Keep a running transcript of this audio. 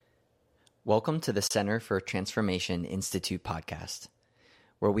Welcome to the Center for Transformation Institute podcast,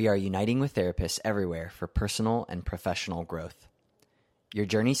 where we are uniting with therapists everywhere for personal and professional growth. Your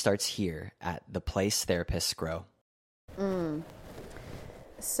journey starts here at the place therapists grow.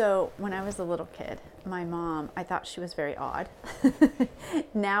 So when I was a little kid, my mom, I thought she was very odd.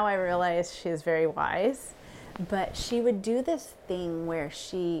 Now I realize she is very wise. But she would do this thing where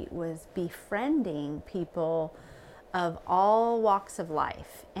she was befriending people of all walks of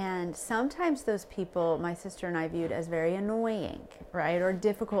life. And sometimes those people, my sister and I viewed as very annoying, right? Or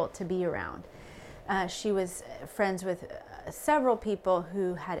difficult to be around. She was friends with several people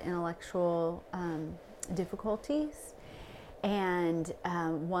who had intellectual difficulties. And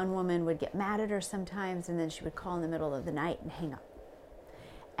one woman would get mad at her sometimes, and then she would call in the middle of the night and hang up.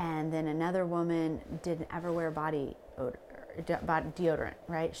 And then another woman didn't ever wear body deodorant,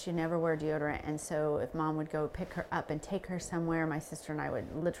 right? She never wore deodorant. And so if mom would go pick her up and take her somewhere, my sister and I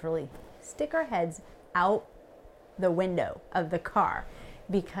would literally stick our heads out the window of the car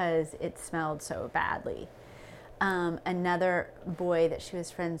because it smelled so badly. Another boy that she was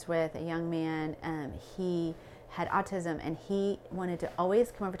friends with, a young man, he had autism, and he wanted to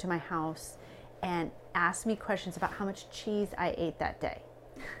always come over to my house and ask me questions about how much cheese I ate that day.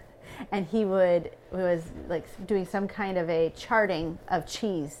 And he was like doing some kind of a charting of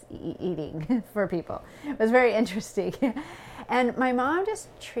cheese eating for people. It was very interesting. And my mom just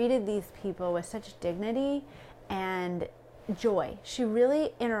treated these people with such dignity and joy. She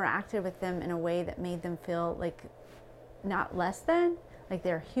really interacted with them in a way that made them feel like not less than, like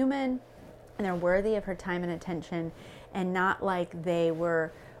they're human and they're worthy of her time and attention, and not like they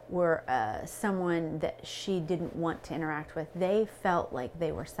were someone that she didn't want to interact with. They felt like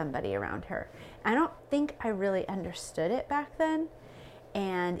they were somebody around her. I don't think I really understood it back then.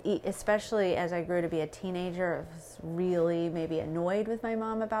 And especially as I grew to be a teenager, I was really maybe annoyed with my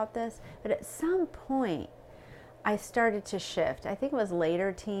mom about this. But at some point, I started to shift. I think it was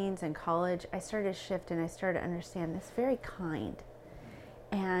later teens and college. I started to shift, and I started to understand this very kind.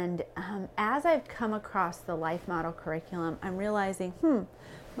 And as I've come across the Life Model curriculum, I'm realizing,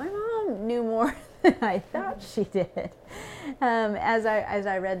 my mom knew more than I thought she did. As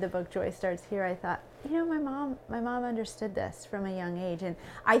I read the book Joy Starts Here, I thought, my mom understood this from a young age, and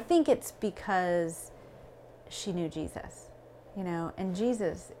I think it's because she knew Jesus, and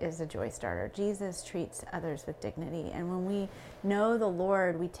Jesus is a joy starter. Jesus treats others with dignity, and when we know the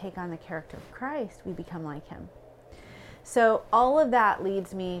Lord, we take on the character of Christ. We become like Him. So all of that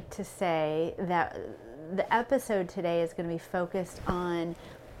leads me to say that the episode today is going to be focused on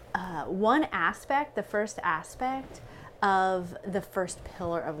one aspect, the first aspect of the first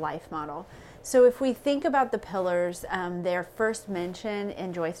pillar of Life Model. So if we think about the pillars, they're first mentioned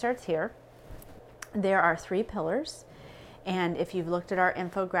in Joy Starts Here. There are 3 pillars. And if you've looked at our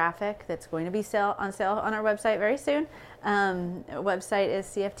infographic that's going to be on sale on our website very soon, website is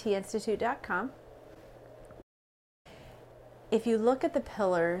cftinstitute.com. If you look at the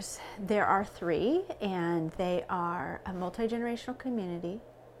pillars, there are 3, and they are a multi-generational community,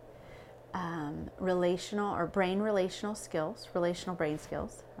 relational or brain relational skills, relational brain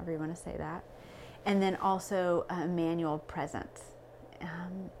skills, however you want to say that, and then also manual presence.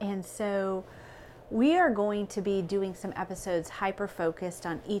 And so we are going to be doing some episodes hyper-focused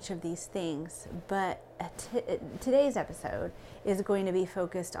on each of these things, but today's episode is going to be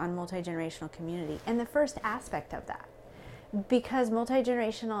focused on multi-generational community and the first aspect of that. Because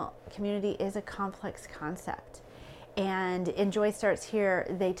multi-generational community is a complex concept. And in Joy Starts Here,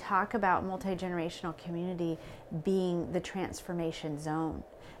 they talk about multi-generational community being the transformation zone,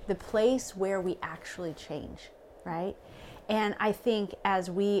 the place where we actually change, right? And I think as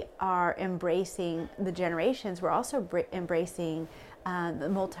we are embracing the generations, we're also embracing the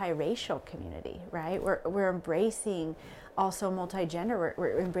multiracial community, right? We're embracing also multi-gender.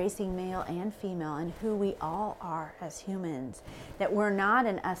 We're embracing male and female and who we all are as humans, that we're not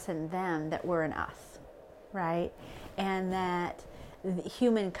an us and them, that we're an us, right? And that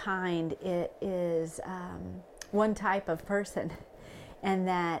humankind is one type of person, and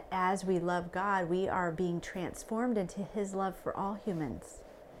that as we love God, we are being transformed into His love for all humans.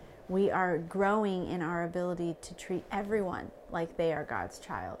 We are growing in our ability to treat everyone like they are God's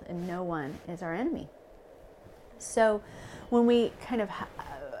child, and no one is our enemy. So when we kind of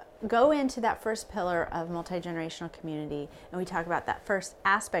go into that first pillar of multi-generational community, and we talk about that first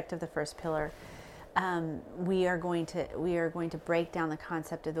aspect of the first pillar, we are going to break down the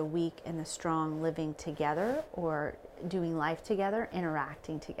concept of the weak and the strong living together, or doing life together,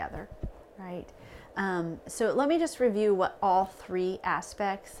 interacting together, right? So let me just review what all 3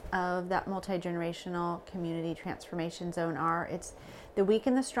 aspects of that multi-generational community transformation zone are. It's The weak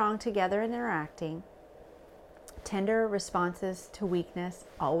and the strong together and interacting. Tender responses to weakness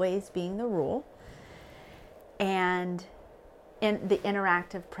always being the rule. And in the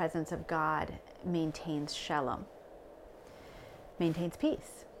interactive presence of God maintains shalom, maintains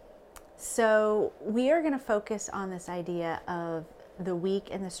peace. So we are going to focus on this idea of the weak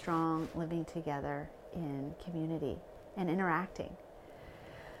and the strong living together in community and interacting.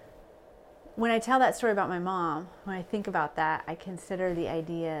 When I tell that story about my mom, when I think about that, I consider the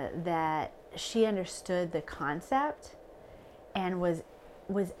idea that she understood the concept and was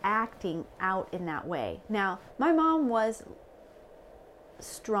acting out in that way. Now, my mom was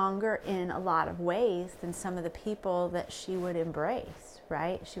stronger in a lot of ways than some of the people that she would embrace,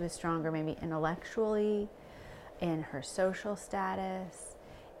 right? She was stronger maybe intellectually, in her social status,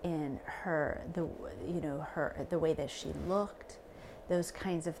 in the way that she looked, those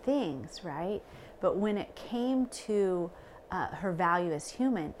kinds of things, right? But when it came to her value as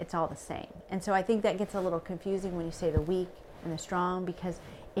human, it's all the same. And so I think that gets a little confusing when you say the weak and the strong, because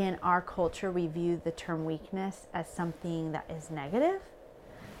in our culture we view the term weakness as something that is negative,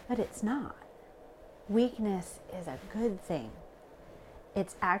 but it's not. Weakness is a good thing.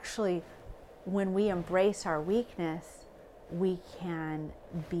 It's actually, when we embrace our weakness, we can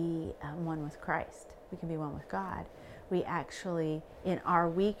be one with Christ. We can be one with God. We actually, in our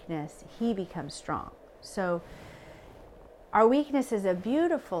weakness, He becomes strong. So our weakness is a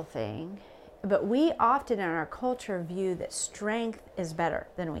beautiful thing, but we often in our culture view that strength is better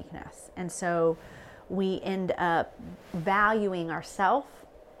than weakness. And so we end up valuing ourselves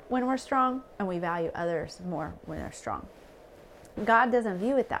when we're strong, and we value others more when they're strong. God doesn't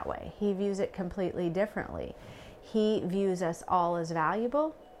view it that way. He views it completely differently. He views us all as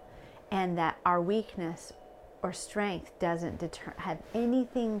valuable, and that our weakness or strength doesn't have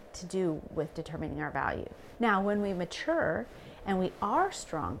anything to do with determining our value. Now, when we mature and we are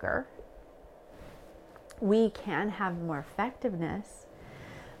stronger, we can have more effectiveness.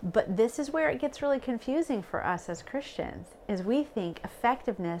 But this is where it gets really confusing for us as Christians, is we think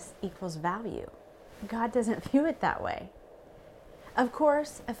effectiveness equals value. God doesn't view it that way. Of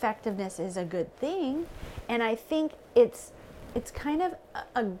course, effectiveness is a good thing, and I think it's kind of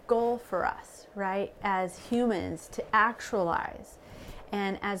a goal for us, right, as humans to actualize.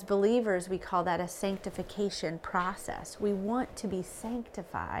 And as believers, we call that a sanctification process. We want to be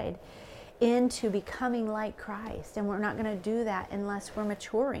sanctified into becoming like Christ. And we're not going to do that unless we're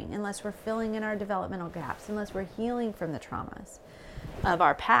maturing, unless we're filling in our developmental gaps, unless we're healing from the traumas of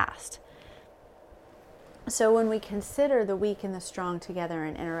our past. So when we consider the weak and the strong together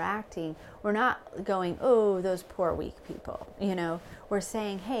and interacting, we're not going, oh, those poor weak people. We're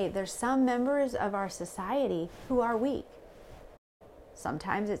saying, hey, there's some members of our society who are weak.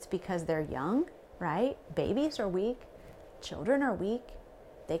 Sometimes it's because they're young, right? Babies are weak. Children are weak.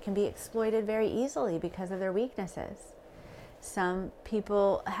 They can be exploited very easily because of their weaknesses. Some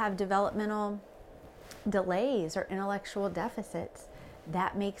people have developmental delays or intellectual deficits.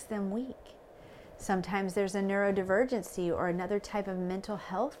 That makes them weak. Sometimes there's a neurodivergency or another type of mental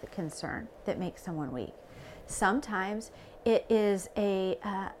health concern that makes someone weak. Sometimes it is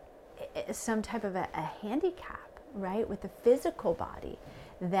some type of a handicap, right, with the physical body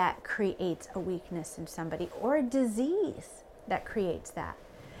that creates a weakness in somebody, or a disease that creates that.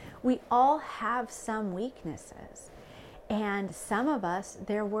 We all have some weaknesses, and some of us,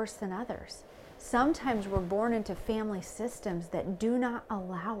 they're worse than others. Sometimes we're born into family systems that do not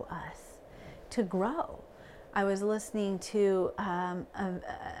allow us to grow. I was listening to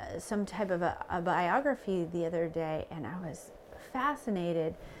some type of a biography the other day, and I was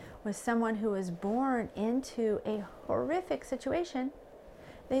fascinated with someone who was born into a horrific situation.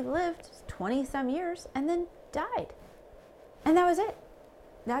 They lived 20 some years and then died. And that was it.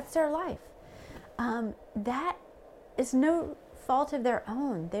 That's their life. That is no fault of their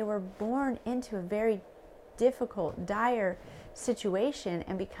own. They were born into a very difficult, dire situation,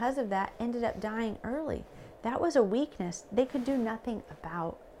 and because of that ended up dying early. That was a weakness they could do nothing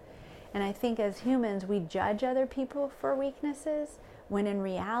about. And I think as humans, we judge other people for weaknesses, when in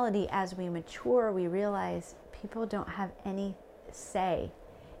reality, as we mature, we realize people don't have any say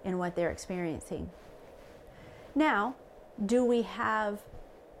in what they're experiencing. Now, do we have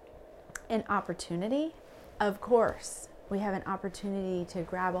an opportunity? Of course, we have an opportunity to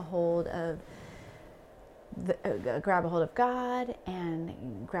grab a hold of God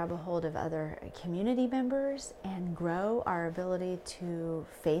and grab a hold of other community members and grow our ability to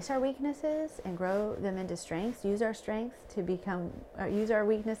face our weaknesses and grow them into strengths. Use our strengths to use our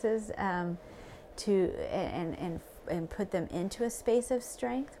weaknesses and put them into a space of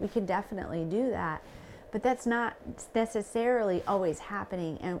strength. We can definitely do that, But that's not necessarily always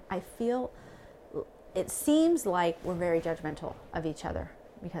happening. And I feel it seems like we're very judgmental of each other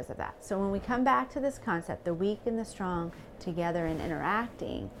because of that. So when we come back to this concept, the weak and the strong together and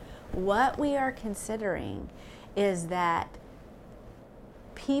interacting, what we are considering is that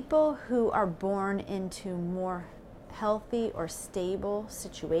people who are born into more healthy or stable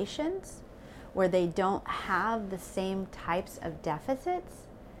situations where they don't have the same types of deficits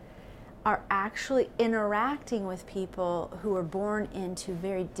are actually interacting with people who are born into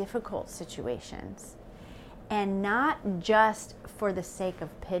very difficult situations, and not just for the sake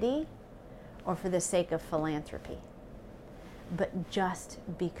of pity or for the sake of philanthropy, but just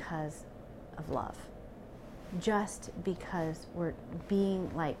because of love. Just because we're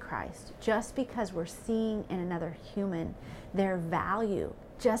being like Christ, just because we're seeing in another human their value,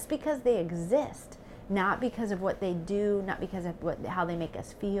 just because they exist, not because of what they do, not because of how they make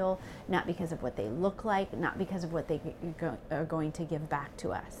us feel, not because of what they look like, not because of what they are going to give back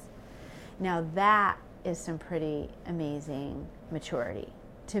to us. Now that is some pretty amazing maturity,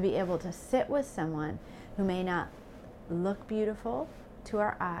 to be able to sit with someone who may not look beautiful to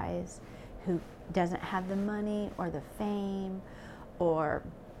our eyes, who doesn't have the money or the fame or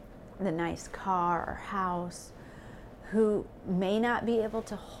the nice car or house, who may not be able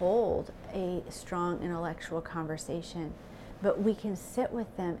to hold a strong intellectual conversation, but we can sit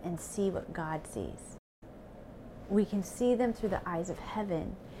with them and see what God sees. We can see them through the eyes of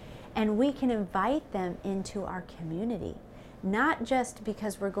heaven, and we can invite them into our community, not just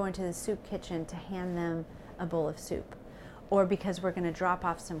because we're going to the soup kitchen to hand them a bowl of soup, or because we're going to drop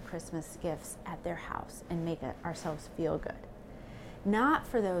off some Christmas gifts at their house and make ourselves feel good. Not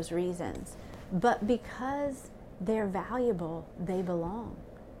for those reasons, but because they're valuable, they belong.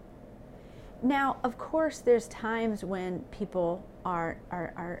 Now, of course, there's times when people are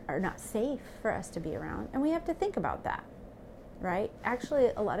not safe for us to be around, and we have to think about that, right? Actually,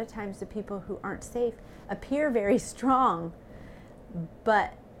 a lot of times the people who aren't safe appear very strong,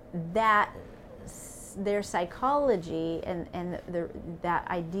 but that their psychology and that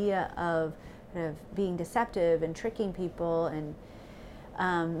idea of kind of being deceptive and tricking people, and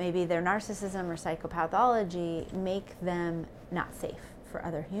maybe their narcissism or psychopathology make them not safe for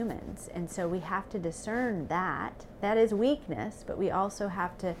other humans. And so we have to discern that. That is weakness, but we also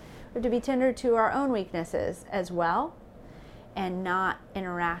have to be tender to our own weaknesses as well, and not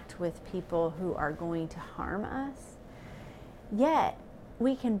interact with people who are going to harm us. Yet,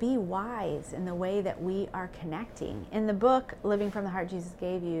 we can be wise in the way that we are connecting. In the book, Living from the Heart Jesus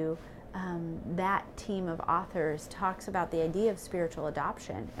Gave You, that team of authors talks about the idea of spiritual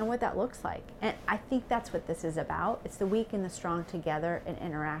adoption and what that looks like. And I think that's what this is about. It's the weak and the strong together and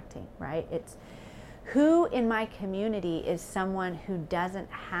interacting, right? It's who in my community is someone who doesn't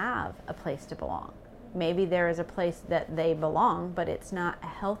have a place to belong. Maybe there is a place that they belong, but it's not a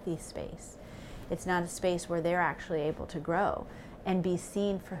healthy space. It's not a space where they're actually able to grow and be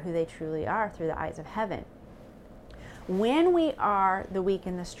seen for who they truly are through the eyes of heaven. When we are the weak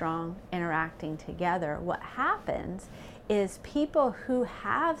and the strong interacting together, what happens is people who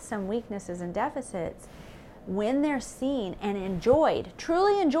have some weaknesses and deficits, when they're seen and enjoyed,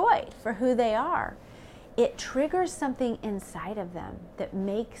 truly enjoyed for who they are, it triggers something inside of them that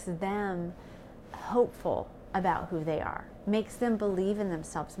makes them hopeful about who they are, makes them believe in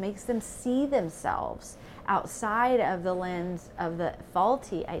themselves, makes them see themselves outside of the lens of the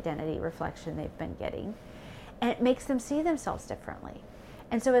faulty identity reflection they've been getting, and it makes them see themselves differently.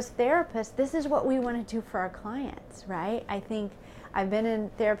 And so as therapists, this is what we want to do for our clients, right? I think I've been in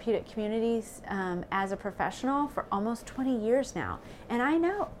therapeutic communities as a professional for almost 20 years now, and I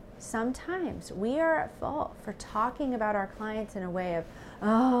know sometimes we are at fault for talking about our clients in a way of,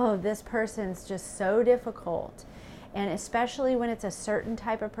 oh, this person's just so difficult. And especially when it's a certain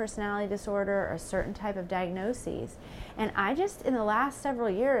type of personality disorder or a certain type of diagnoses. And I just, in the last several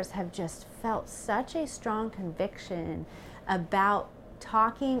years, have just felt such a strong conviction about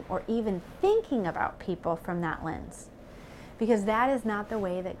talking or even thinking about people from that lens. Because that is not the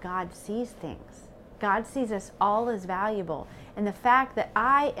way that God sees things. God sees us all as valuable. And the fact that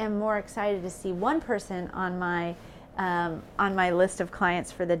I am more excited to see one person on my list of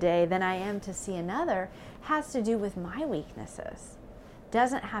clients for the day than I am to see another has to do with my weaknesses.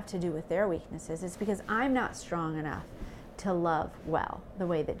 Doesn't have to do with their weaknesses. It's because I'm not strong enough to love well the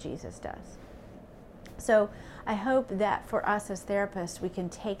way that Jesus does. So I hope that for us as therapists, we can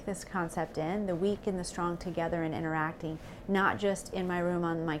take this concept in, the weak and the strong together and interacting, not just in my room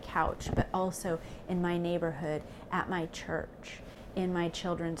on my couch, but also in my neighborhood, at my church, in my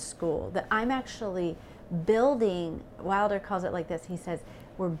children's school. That I'm actually building, Wilder calls it like this, he says,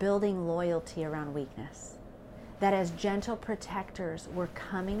 we're building loyalty around weakness. That as gentle protectors, we're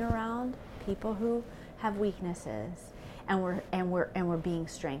coming around people who have weaknesses, and we're being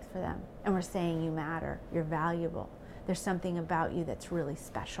strength for them. And we're saying, you matter, you're valuable. There's something about you that's really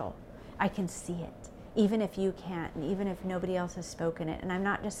special. I can see it, even if you can't, and even if nobody else has spoken it. And I'm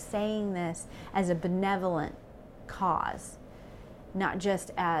not just saying this as a benevolent cause, not just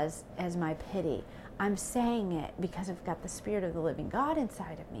as my pity. I'm saying it because I've got the Spirit of the living God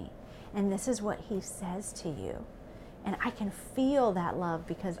inside of me. And this is what He says to you. And I can feel that love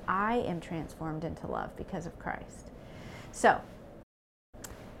because I am transformed into love because of Christ. So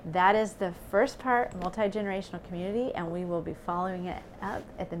that is the first part, multi-generational community, and we will be following it up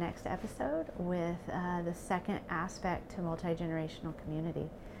at the next episode with the second aspect to multi-generational community.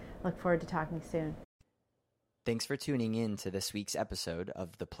 Look forward to talking soon. Thanks for tuning in to this week's episode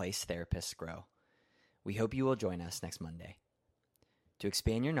of The Place Therapists Grow. We hope you will join us next Monday. To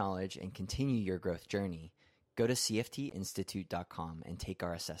expand your knowledge and continue your growth journey, go to cftinstitute.com and take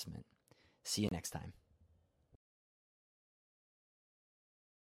our assessment. See you next time.